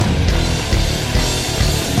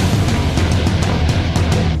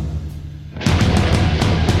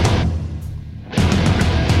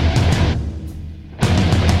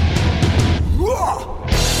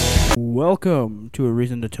welcome to A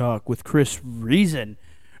Reason to Talk with Chris Reason.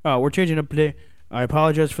 We're changing up today. I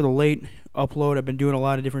apologize for the late upload. I've been doing a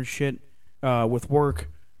lot of different shit with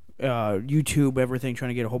work, YouTube, everything, trying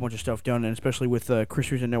to get a whole bunch of stuff done, and especially with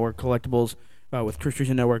Chris Reason Network Collectibles. With Chris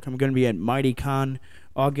Reason Network, I'm going to be at MightyCon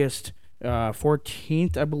August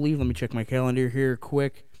 14th, I believe. Let me check my calendar here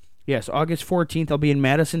quick. Yes, August 14th, I'll be in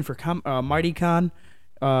Madison for MightyCon.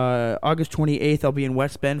 August 28th, I'll be in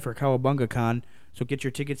West Bend for Cowabunga Con. So get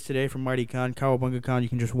your tickets today from MightyCon, Cowabunga Con. You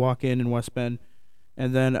can just walk in West Bend.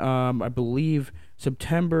 And then I believe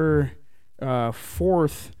September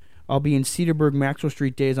 4th, I'll be in Cedarburg Maxwell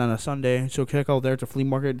Street Days on a Sunday. So check out there. It's a flea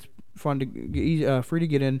market. It's fun to free to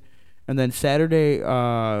get in. And then Saturday,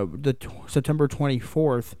 September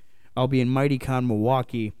 24th, I'll be in MightyCon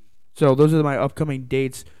Milwaukee. So those are my upcoming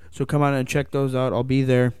dates. So come on and check those out. I'll be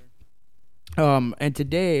there. And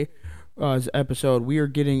today's episode, we are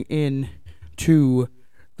getting into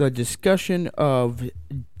the discussion of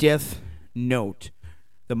Death Note,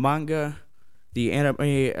 the manga, the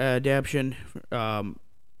anime adaptation, and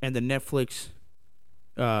the Netflix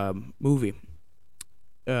movie,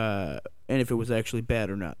 and if it was actually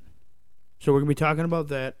bad or not. So we're going to be talking about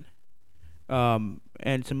that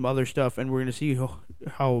and some other stuff, and we're going to see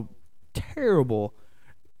how terrible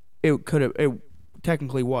it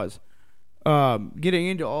technically was. Getting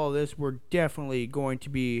into all of this, we're definitely going to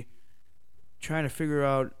be trying to figure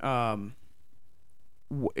out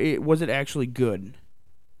was it actually good.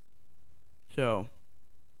 So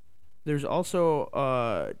there's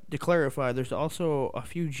also to clarify, there's also a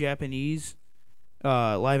few Japanese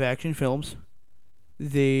live action films.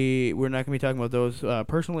 We're not going to be talking about those.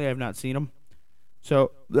 Personally, I have not seen them,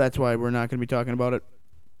 so that's why we're not going to be talking about it.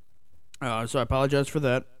 So I apologize for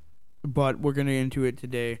that, but we're going to get into it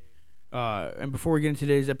today. And before we get into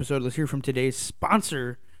today's episode, let's hear from today's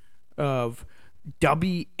sponsor of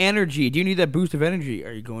Dubby Energy. Do you need that boost of energy?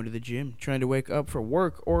 Are you going to the gym, trying to wake up for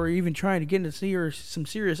work, or even trying to get into some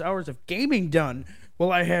serious hours of gaming done?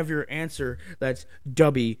 Well, I have your answer. That's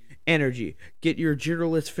Dubby Energy. Get your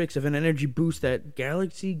jitterless fix of an energy boost at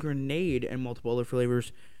Galaxy Grenade and multiple other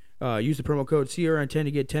flavors. Use the promo code CRN10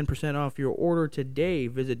 to get 10% off your order today.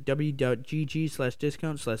 Visit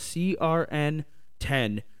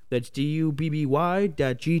w.gg/discount/CRN10. That's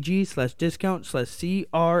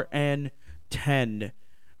dubby.gg/discount/CRN10.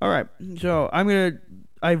 All right, so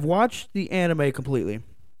I've watched the anime completely,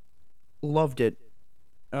 loved it,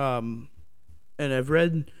 and I've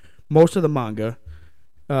read most of the manga.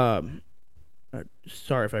 Sorry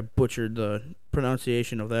if I butchered the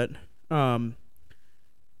pronunciation of that.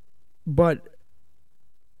 But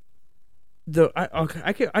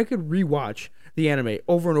I could rewatch the anime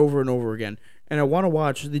over and over and over again. And I want to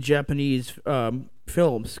watch the Japanese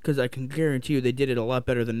films because I can guarantee you they did it a lot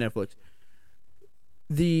better than Netflix.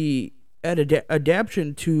 The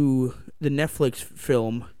adaptation to the Netflix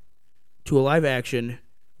film to a live action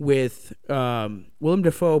with Willem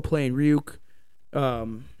Dafoe playing Ryuk,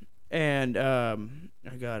 and I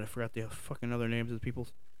forgot the fucking other names of the people.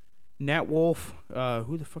 Nat Wolff,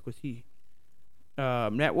 who the fuck was he?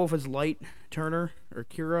 Nat Wolff as Light Turner or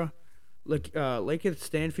Kira. Lakeith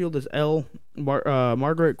Stanfield as Elle,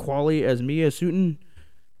 Margaret Qualley as Mia Sutton,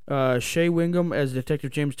 Shea Wingham as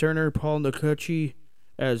Detective James Turner, Paul Nokuchi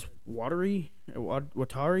as Watari.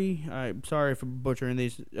 I'm sorry for butchering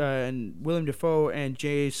these. And William Dafoe and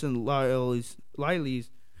Jason Liles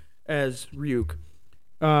as Ryuk,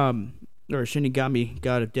 or Shinigami,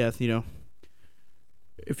 God of Death. You know,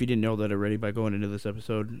 if you didn't know that already by going into this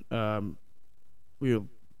episode, you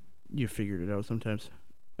figured it out sometimes.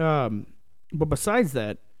 But besides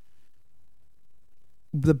that,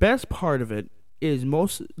 the best part of it is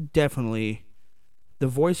most definitely the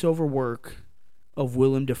voiceover work of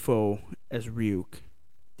Willem Dafoe as Ryuk.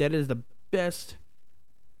 That is the best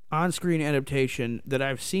on-screen adaptation that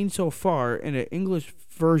I've seen so far in an English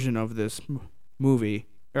version of this movie,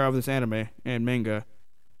 or of this anime and manga,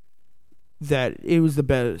 that it was the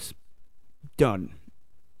best done.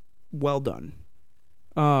 Well done.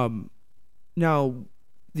 Now,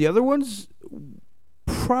 the other ones,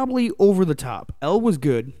 probably over the top. Elle was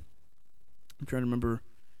good. I'm trying to remember.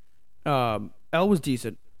 Elle was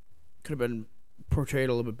decent. Could have been portrayed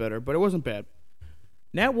a little bit better, but it wasn't bad.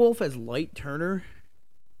 Nat Wolff as Light Turner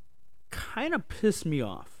kind of pissed me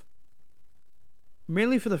off.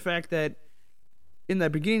 Mainly for the fact that in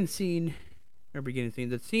that the scene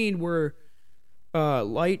where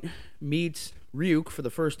Light meets Ryuk for the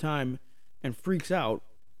first time and freaks out,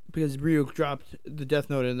 because Ryuk dropped the Death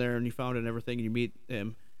Note in there and you found it and everything, and you meet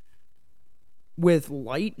him. With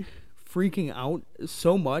Light freaking out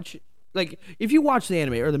so much, like, if you watch the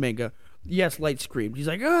anime or the manga, Yes, Light screamed. He's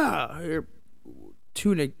like,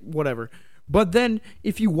 tunic, whatever. But then,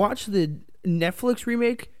 if you watch the Netflix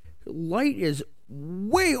remake, Light is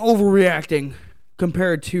way overreacting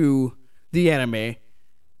compared to the anime.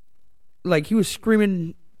 Like, he was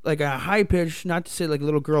screaming like a high pitch, not to say like a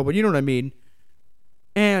little girl, but you know what I mean.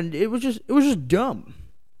 And it was just dumb.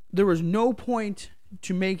 There was no point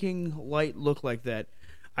to making Light look like that.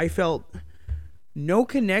 I felt no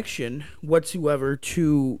connection whatsoever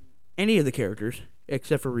to any of the characters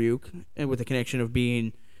except for Ryuk, and with the connection of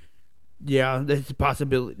being, yeah, this is a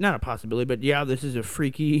possibility, not a possibility, but yeah, this is a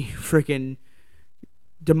freaky, freaking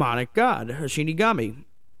demonic god, a Shinigami.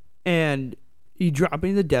 And he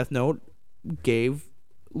dropping the Death Note gave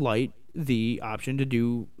Light the option to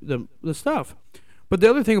do the stuff. But the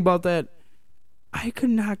other thing about that, I could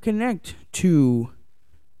not connect to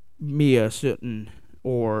Mia Sutton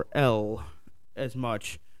or L as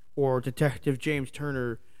much, or Detective James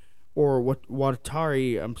Turner, or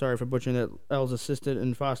Watari. I'm sorry for butchering that. L's assistant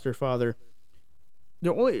and foster father.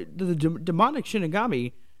 The demonic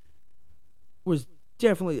Shinigami was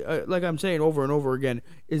definitely, like I'm saying over and over again,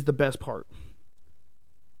 is the best part.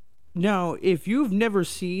 Now, if you've never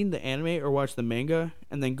seen the anime or watched the manga,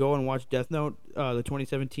 and then go and watch Death Note, the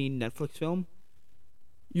 2017 Netflix film,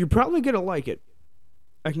 you're probably gonna like it.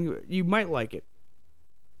 You might like it,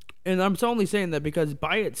 and I'm only saying that because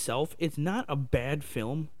by itself, it's not a bad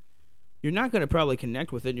film. You're not gonna probably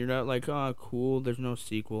connect with it. You're not like, oh, cool. There's no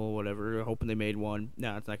sequel, whatever. Hoping they made one.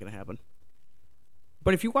 No, it's not gonna happen.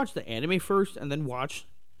 But if you watch the anime first and then watch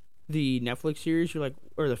the Netflix series, you're like,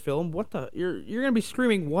 or the film, what the? You're gonna be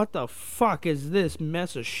screaming, what the fuck is this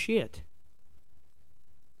mess of shit?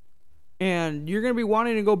 And you're gonna be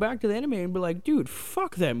wanting to go back to the anime and be like, dude,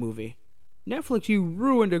 fuck that movie. Netflix, you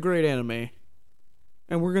ruined a great anime.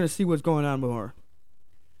 And we're gonna see what's going on more.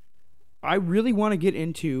 I really want to get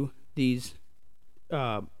into these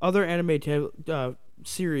other anime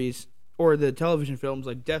series or the television films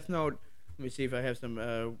like Death Note. Let me see if I have some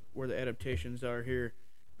where the adaptations are here.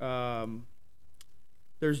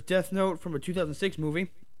 There's Death Note from a 2006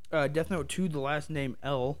 movie. Death Note 2, the last name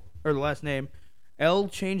L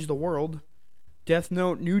changed the world. Death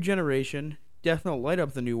Note New Generation. Death Note Light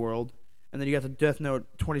Up the New World. And then you got the Death Note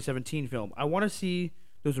 2017 film. I want to see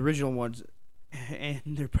those original ones, and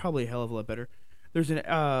they're probably a hell of a lot better. There's an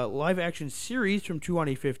live action series from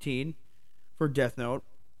 2015 for Death Note,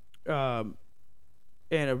 and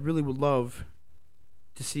I really would love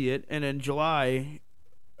to see it. And in July,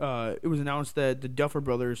 it was announced that the Duffer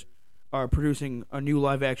Brothers are producing a new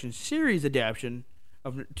live action series adaptation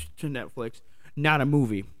to Netflix, not a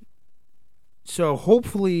movie. So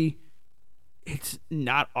hopefully, it's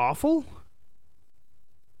not awful.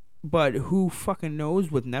 But who fucking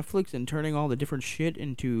knows with Netflix and turning all the different shit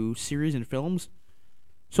into series and films?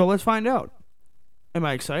 So let's find out. Am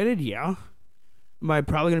I excited? Yeah. Am I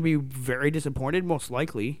probably going to be very disappointed? Most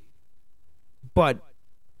likely. But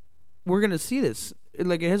we're going to see this. It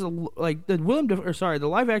has the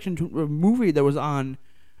live action movie that was on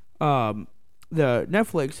the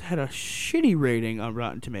Netflix had a shitty rating on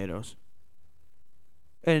Rotten Tomatoes.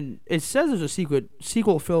 And it says there's a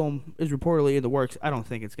sequel film is reportedly in the works. I don't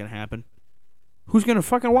think it's going to happen. Who's going to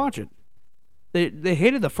fucking watch it? They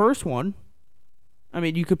hated the first one. I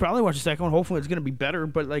mean, you could probably watch the second one. Hopefully it's going to be better.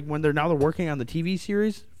 But like when they're working on the TV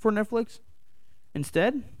series for Netflix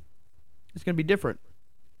instead, it's going to be different.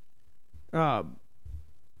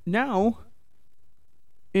 Now,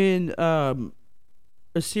 in a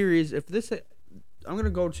series, I'm going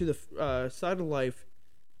to go to the side of life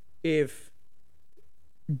if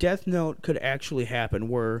Death Note could actually happen,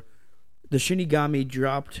 where the Shinigami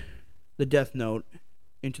dropped the Death Note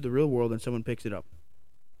into the real world and someone picks it up.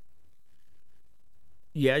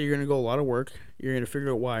 Yeah, you're going to go a lot of work. You're going to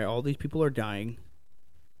figure out why all these people are dying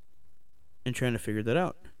and trying to figure that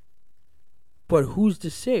out. But who's to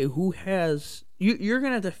say who has... You're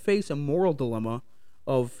going to have to face a moral dilemma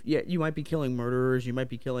of, yeah, you might be killing murderers, you might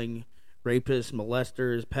be killing rapists,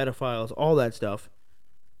 molesters, pedophiles, all that stuff.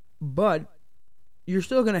 But you're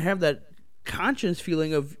still going to have that conscience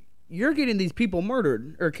feeling of you're getting these people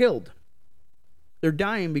murdered or killed. They're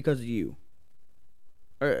dying because of you.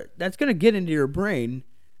 That's going to get into your brain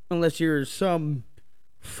unless you're some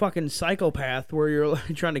fucking psychopath where you're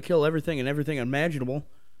trying to kill everything and everything imaginable.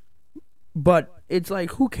 But it's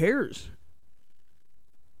like, who cares?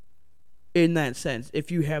 In that sense,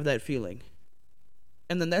 if you have that feeling.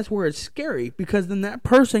 And then that's where it's scary, because then that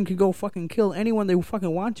person could go fucking kill anyone they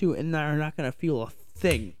fucking want to, and they're not going to feel a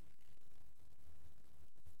thing.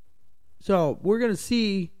 So, we're going to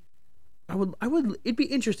see... it'd be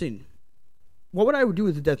interesting what would I do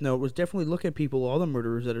with the Death Note was definitely look at people, all the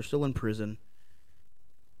murderers that are still in prison,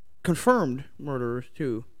 confirmed murderers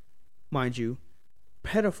too, mind you,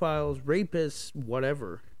 pedophiles, rapists,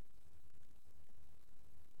 whatever.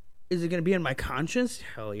 Is it going to be in my conscience?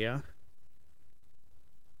 Hell yeah.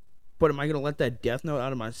 But am I going to let that Death Note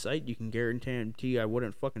out of my sight? You can guarantee I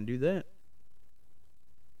wouldn't fucking do that.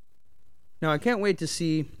 Now, I can't wait to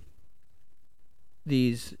see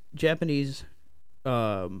these Japanese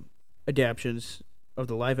adaptions of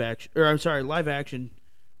the live action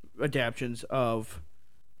adaptions of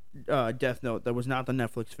Death Note that was not the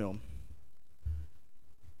Netflix film.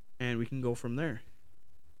 And we can go from there.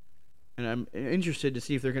 And I'm interested to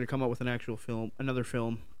see if they're going to come up with another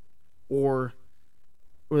film, or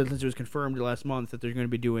since it was confirmed last month that they're going to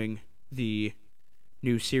be doing the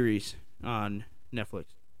new series on Netflix.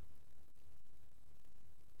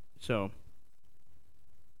 So,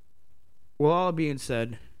 with all being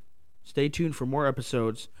said, stay tuned for more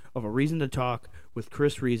episodes of A Reason to Talk with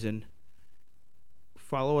Chris Reason.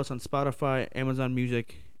 Follow us on Spotify, Amazon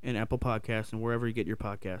Music, and Apple Podcasts, and wherever you get your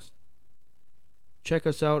podcasts. Check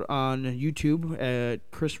us out on YouTube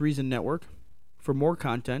at Chris Reason Network for more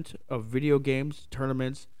content of video games,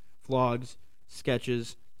 tournaments, vlogs,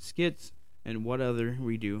 sketches, skits, and what other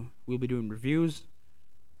we do. We'll be doing reviews,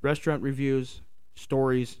 restaurant reviews,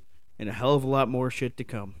 stories, and a hell of a lot more shit to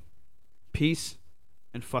come. Peace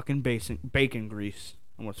and fucking bacon grease.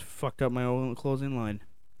 Almost fucked up my own closing line.